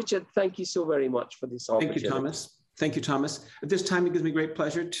 Richard, thank you so very much for this opportunity. Thank you, Thomas. Thank you, Thomas. At this time, it gives me great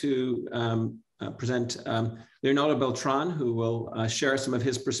pleasure to present Leondardo Beltran, who will share some of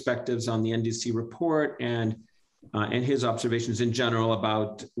his perspectives on the NDC report and his observations in general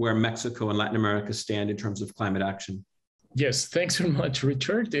about where Mexico and Latin America stand in terms of climate action. Yes, thanks very much,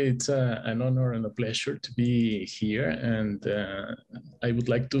 Richard. It's an honor and a pleasure to be here. And I would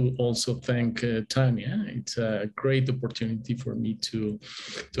like to also thank Tania. It's a great opportunity for me to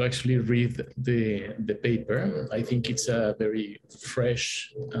actually read the paper. I think it's a very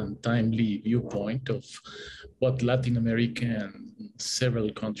fresh and timely viewpoint of what Latin America and several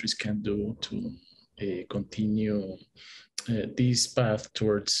countries can do to continue this path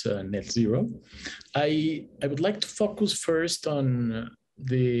towards net zero. I would like to focus first on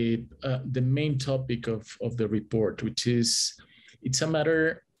the main topic of the report, which is it's a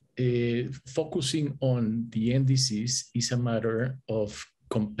matter focusing on the NDCs is a matter of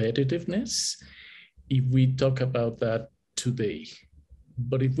competitiveness if we talk about that today.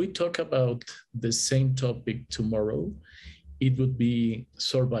 But if we talk about the same topic tomorrow, it would be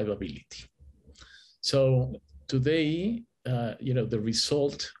survivability. So today, the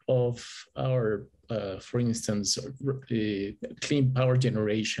result of our, for instance, clean power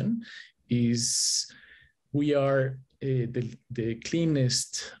generation is we are the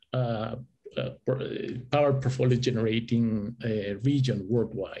cleanest power portfolio generating region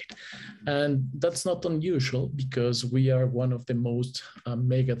worldwide. And that's not unusual because we are one of the most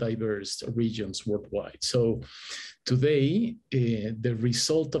mega diverse regions worldwide. So today, the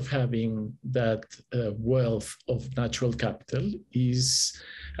result of having that wealth of natural capital is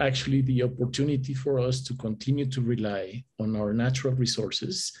actually the opportunity for us to continue to rely on our natural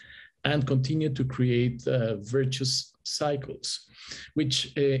resources and continue to create virtuous cycles,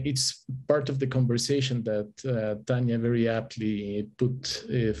 which it's part of the conversation that Tania very aptly put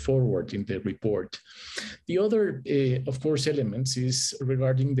forward in the report. The other, of course, elements is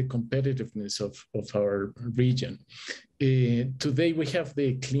regarding the competitiveness of our region. Today we have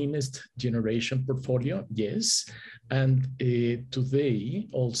the cleanest generation portfolio, yes, and today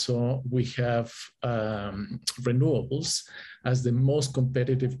also we have renewables as the most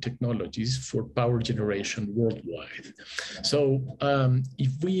competitive technologies for power generation worldwide. So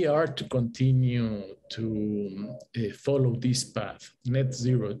if we are to continue to follow this path, net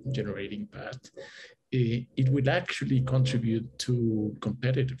zero generating path, it will actually contribute to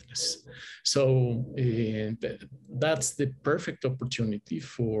competitiveness. So that's the perfect opportunity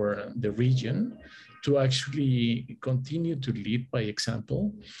for the region to actually continue to lead by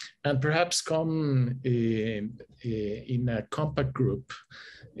example and perhaps come in a compact group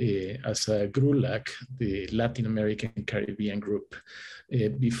as a GRULAC, the Latin American Caribbean group,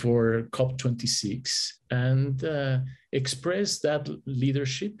 before COP26 and express that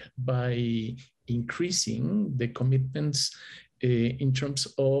leadership by increasing the commitments in terms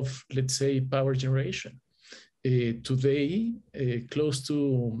of, let's say, power generation. Today, close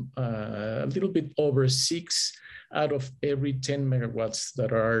to a little bit over 6 out of every 10 megawatts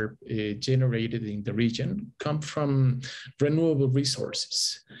that are generated in the region come from renewable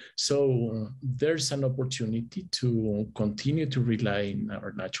resources. So there's an opportunity to continue to rely on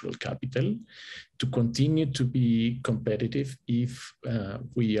our natural capital, to continue to be competitive if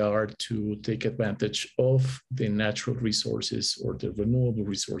we are to take advantage of the natural resources or the renewable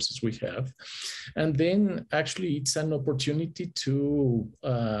resources we have. And then actually it's an opportunity to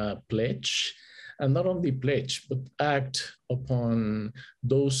pledge, and not only pledge, but act upon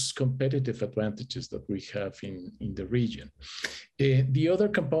those competitive advantages that we have in the region. The other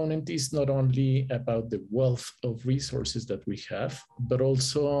component is not only about the wealth of resources that we have, but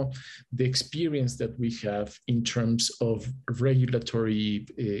also the experience that we have in terms of regulatory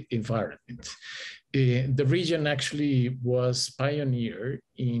environment. The region actually was pioneer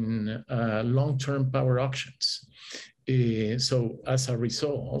in long-term power auctions. So as a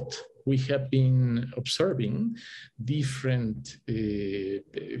result, we have been observing different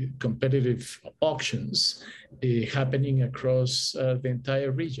competitive auctions happening across the entire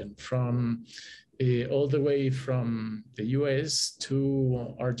region, from all the way from the US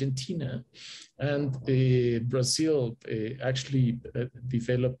to Argentina, and Brazil actually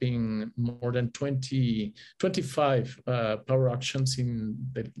developing more than 25 power auctions in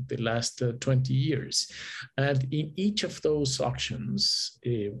the last 20 years. And in each of those auctions,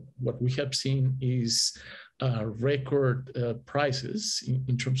 what we have seen is record prices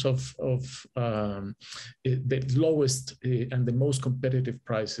in terms of the lowest and the most competitive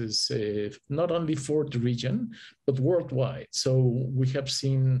prices, not only for the region, but worldwide. So we have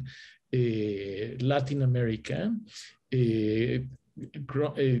seen Latin America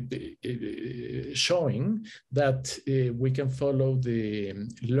showing that we can follow the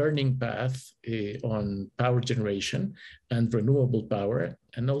learning path on power generation and renewable power,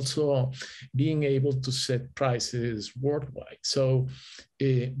 and also being able to set prices worldwide. So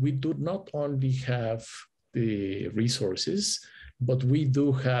we do not only have the resources, but we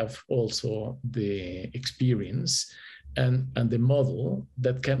do have also the experience and the model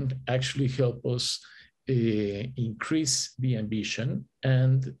that can actually help us increase the ambition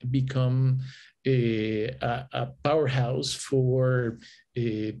and become a powerhouse for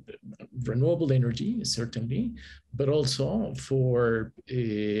renewable energy, certainly, but also for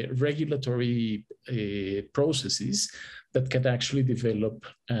regulatory processes that can actually develop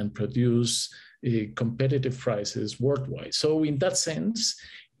and produce competitive prices worldwide. So in that sense,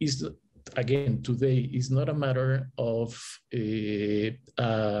 again, today is not a matter of an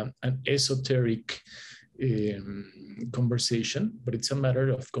esoteric conversation, but it's a matter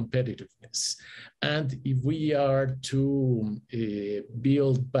of competitiveness. And if we are to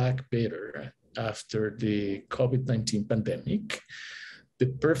build back better after the COVID-19 pandemic, the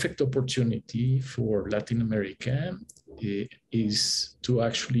perfect opportunity for Latin America is to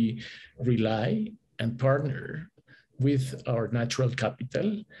actually rely and partner with our natural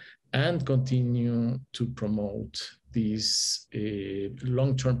capital and continue to promote these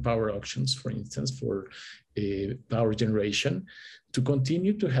long-term power auctions, for instance, for power generation, to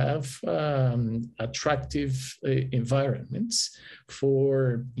continue to have attractive environments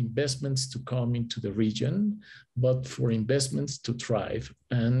for investments to come into the region, but for investments to thrive,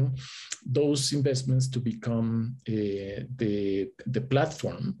 and those investments to become the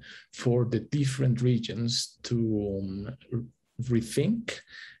platform for the different regions to rethink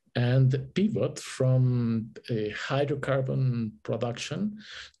and pivot from hydrocarbon production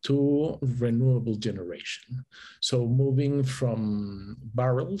to renewable generation. So moving from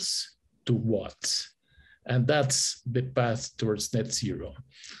barrels to watts. And that's the path towards net zero.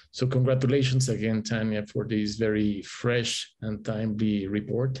 So congratulations again, Tania, for this very fresh and timely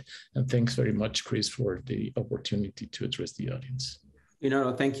report. And thanks very much, Chris, for the opportunity to address the audience.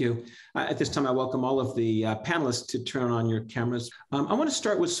 Thank you. At this time, I welcome all of the panelists to turn on your cameras. I want to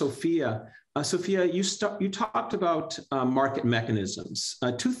start with Soffia. Soffia, you talked about market mechanisms.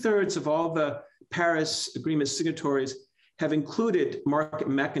 2/3 of all the Paris Agreement signatories have included market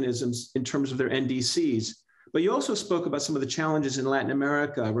mechanisms in terms of their NDCs. But you also spoke about some of the challenges in Latin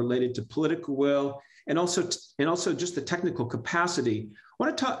America related to political will and also just the technical capacity.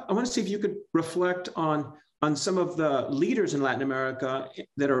 I want to see if you could reflect on some of the leaders in Latin America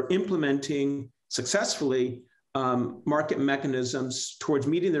that are implementing successfully market mechanisms towards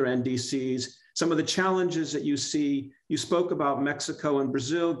meeting their NDCs, some of the challenges that you see. You spoke about Mexico and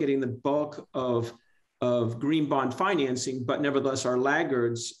Brazil getting the bulk of green bond financing, but nevertheless are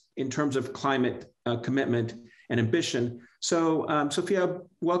laggards in terms of climate commitment and ambition. So Soffia,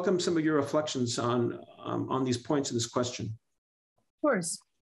 welcome some of your reflections on these points in this question. Of course.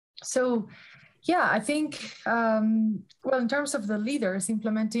 So, yeah, I think, well, in terms of the leaders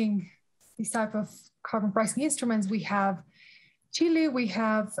implementing these type of carbon pricing instruments, we have Chile, we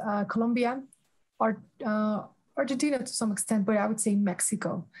have Colombia, Argentina to some extent, but I would say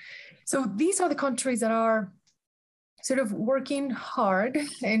Mexico. So these are the countries that are sort of working hard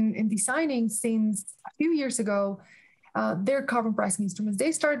in designing since a few years ago their carbon pricing instruments.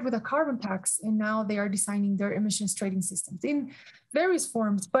 They started with a carbon tax, and now they are designing their emissions trading systems in various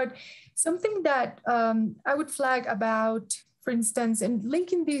forms. But something that I would flag about, for instance, and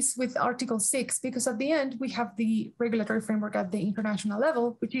linking this with Article 6, because at the end, we have the regulatory framework at the international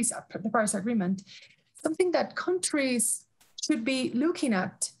level, which is the Paris Agreement. Something that countries should be looking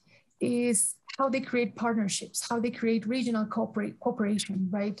at is how they create partnerships, how they create regional cooperation,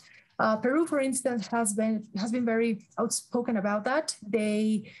 right? Peru, for instance, has been very outspoken about that.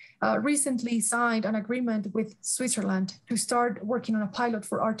 They recently signed an agreement with Switzerland to start working on a pilot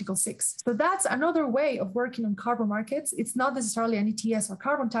for Article 6. So that's another way of working on carbon markets. It's not necessarily an ETS or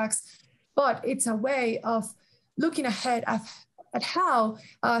carbon tax, but it's a way of looking ahead at how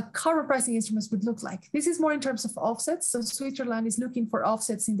carbon pricing instruments would look like. This is more in terms of offsets. So Switzerland is looking for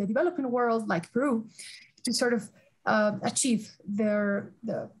offsets in the developing world, like Peru, to sort of achieve their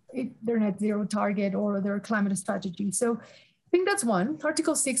net zero target or their climate strategy. So I think that's one.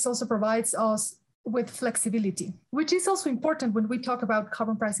 Article 6 also provides us with flexibility, which is also important when we talk about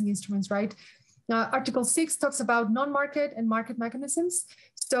carbon pricing instruments, right? Article 6 talks about non-market and market mechanisms.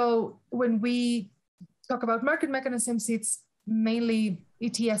 So when we talk about market mechanisms, it's mainly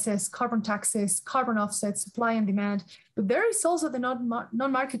ETSs, carbon taxes, carbon offsets, supply and demand. But there is also the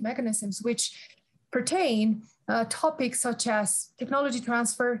non-market mechanisms, which pertain topics such as technology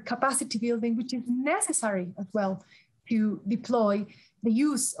transfer, capacity building, which is necessary as well to deploy the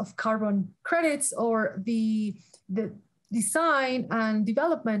use of carbon credits or the design and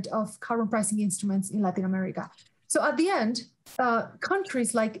development of carbon pricing instruments in Latin America. So at the end,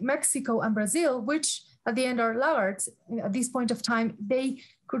 countries like Mexico and Brazil, which at the end are laggards at this point of time, they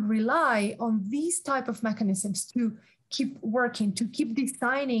could rely on these type of mechanisms to keep working, to keep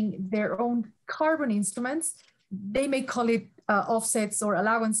designing their own carbon instruments. They may call it offsets or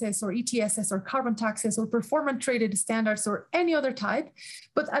allowances or ETSs or carbon taxes or performance traded standards or any other type.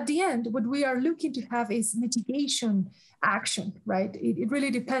 But at the end, what we are looking to have is mitigation action, right? It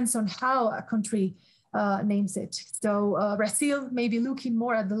really depends on how a country names it. So Brazil may be looking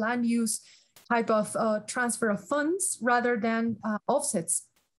more at the land use type of transfer of funds rather than offsets.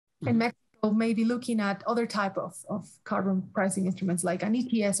 And Mexico may be looking at other type of carbon pricing instruments like an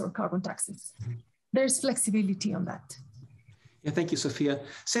ETS or carbon taxes. There's flexibility on that. Yeah, thank you, Soffia.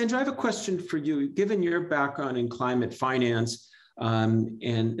 Sandra, I have a question for you. Given your background in climate finance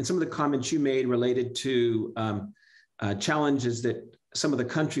and some of the comments you made related to challenges that some of the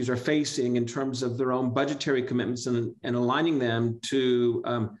countries are facing in terms of their own budgetary commitments and aligning them to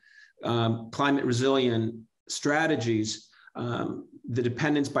climate resilient strategies, the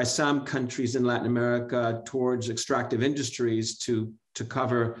dependence by some countries in Latin America towards extractive industries to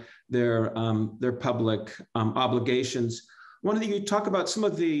cover their public obligations. One of you talk about some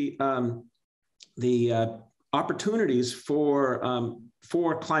of the opportunities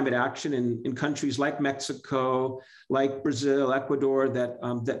for climate action in countries like Mexico, like Brazil, Ecuador,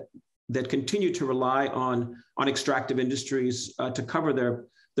 that continue to rely on extractive industries to cover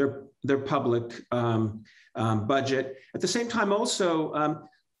their public budget. At the same time, also,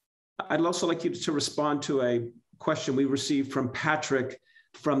 I'd also like you to respond to a question we received from Patrick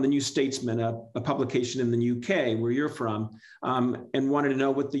from the New Statesman, a publication in the UK, where you're from, and wanted to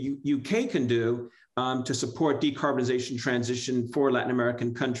know what the UK can do to support decarbonization transition for Latin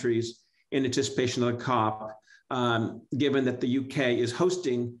American countries in anticipation of the COP, given that the UK is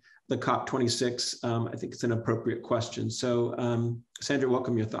hosting the COP26. I think it's an appropriate question. So Sandra,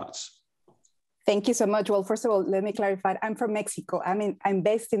 welcome your thoughts. Thank you so much. Well, first of all, let me clarify. I'm from Mexico. I mean, I'm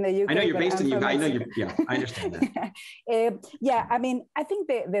based in the UK. I know you're based in the UK. I know you're, yeah, I understand that. Yeah, I mean, I think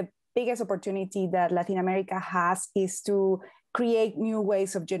the biggest opportunity that Latin America has is to create new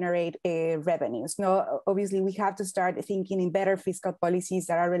ways of generate revenues. No, obviously we have to start thinking in better fiscal policies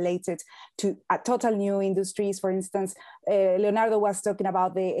that are related to total new industries. For instance, Leonardo was talking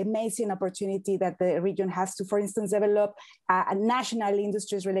about the amazing opportunity that the region has to, for instance, develop national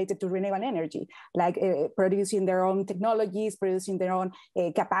industries related to renewable energy, like producing their own technologies, producing their own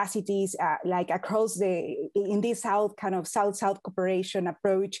capacities, like across in this kind of South-South cooperation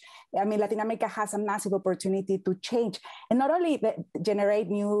approach. I mean, Latin America has a massive opportunity to change, and not only generate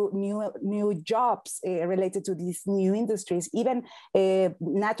new jobs related to these new industries, even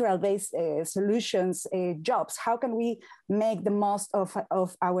natural-based solutions jobs. How can we make the most of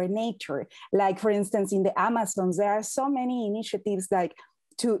our nature? Like, for instance, in the Amazons, there are so many initiatives like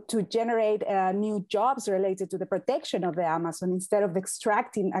to generate new jobs related to the protection of the Amazon instead of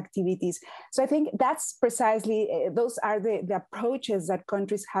extracting activities. So I think that's precisely, those are the approaches that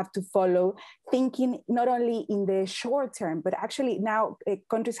countries have to follow, thinking not only in the short term, but actually now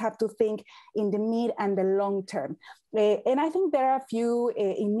countries have to think in the mid and the long term. And I think there are a few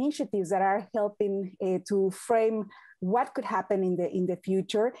initiatives that are helping to frame what could happen in the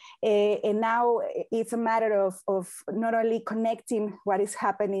future. And now it's a matter of not only connecting what is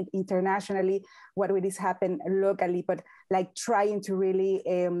happening internationally, what is happening locally, but like trying to really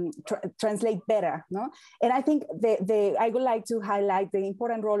translate better, no? And I think I would like to highlight the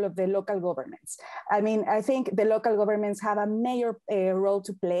important role of the local governments. I mean, I think the local governments have a major role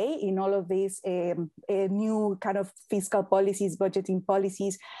to play in all of these new kind of fiscal policies, budgeting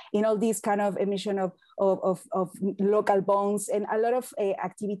policies, in all these kind of emission of local bonds, and a lot of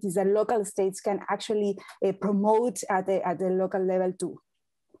activities that local states can actually promote at the local level to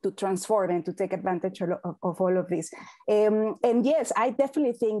transform and to take advantage of all of this. And yes, I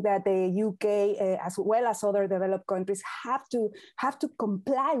definitely think that the UK, as well as other developed countries, have to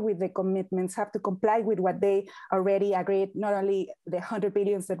comply with the commitments, have to comply with what they already agreed, not only the 100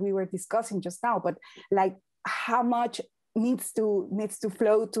 billions that we were discussing just now, but like how much needs to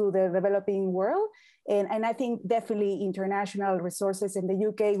flow to the developing world. And I think definitely international resources, and the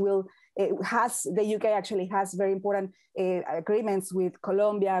UK actually has very important agreements with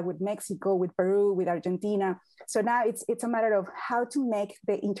Colombia, with Mexico, with Peru, with Argentina. So now it's a matter of how to make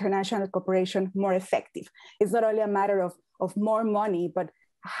the international cooperation more effective. It's not only a matter of more money, but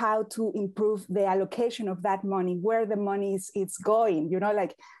how to improve the allocation of that money, where the money is going, you know,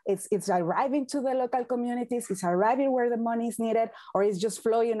 like it's arriving to the local communities, it's arriving where the money is needed, or it's just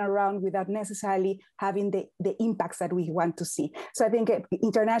flowing around without necessarily having the impacts that we want to see. So I think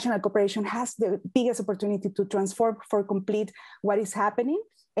international cooperation has the biggest opportunity to transform for complete what is happening.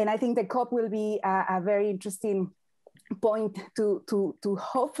 And I think the COP will be a very interesting point to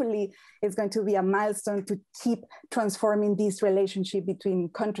hopefully it's going to be a milestone to keep transforming this relationship between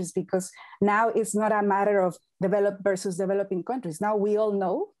countries, because now it's not a matter of developed versus developing countries. Now we all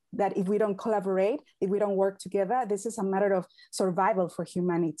know that if we don't collaborate, if we don't work together, this is a matter of survival for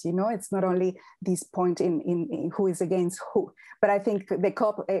humanity. You know, it's not only this point in who is against who, but I think the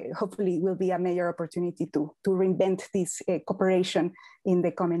COP hopefully will be a major opportunity to reinvent this cooperation in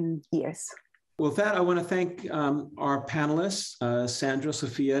the coming years. With that, I want to thank our panelists, Sandra,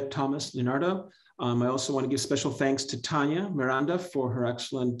 Sophia, Thomas, Leonardo. I also want to give special thanks to Tania Miranda for her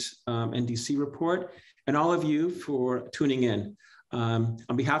excellent NDC report, and all of you for tuning in. On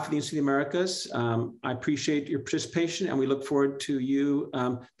behalf of the Institute of the Americas, I appreciate your participation, and we look forward to you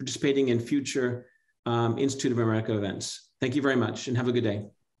participating in future Institute of America events. Thank you very much, and have a good day.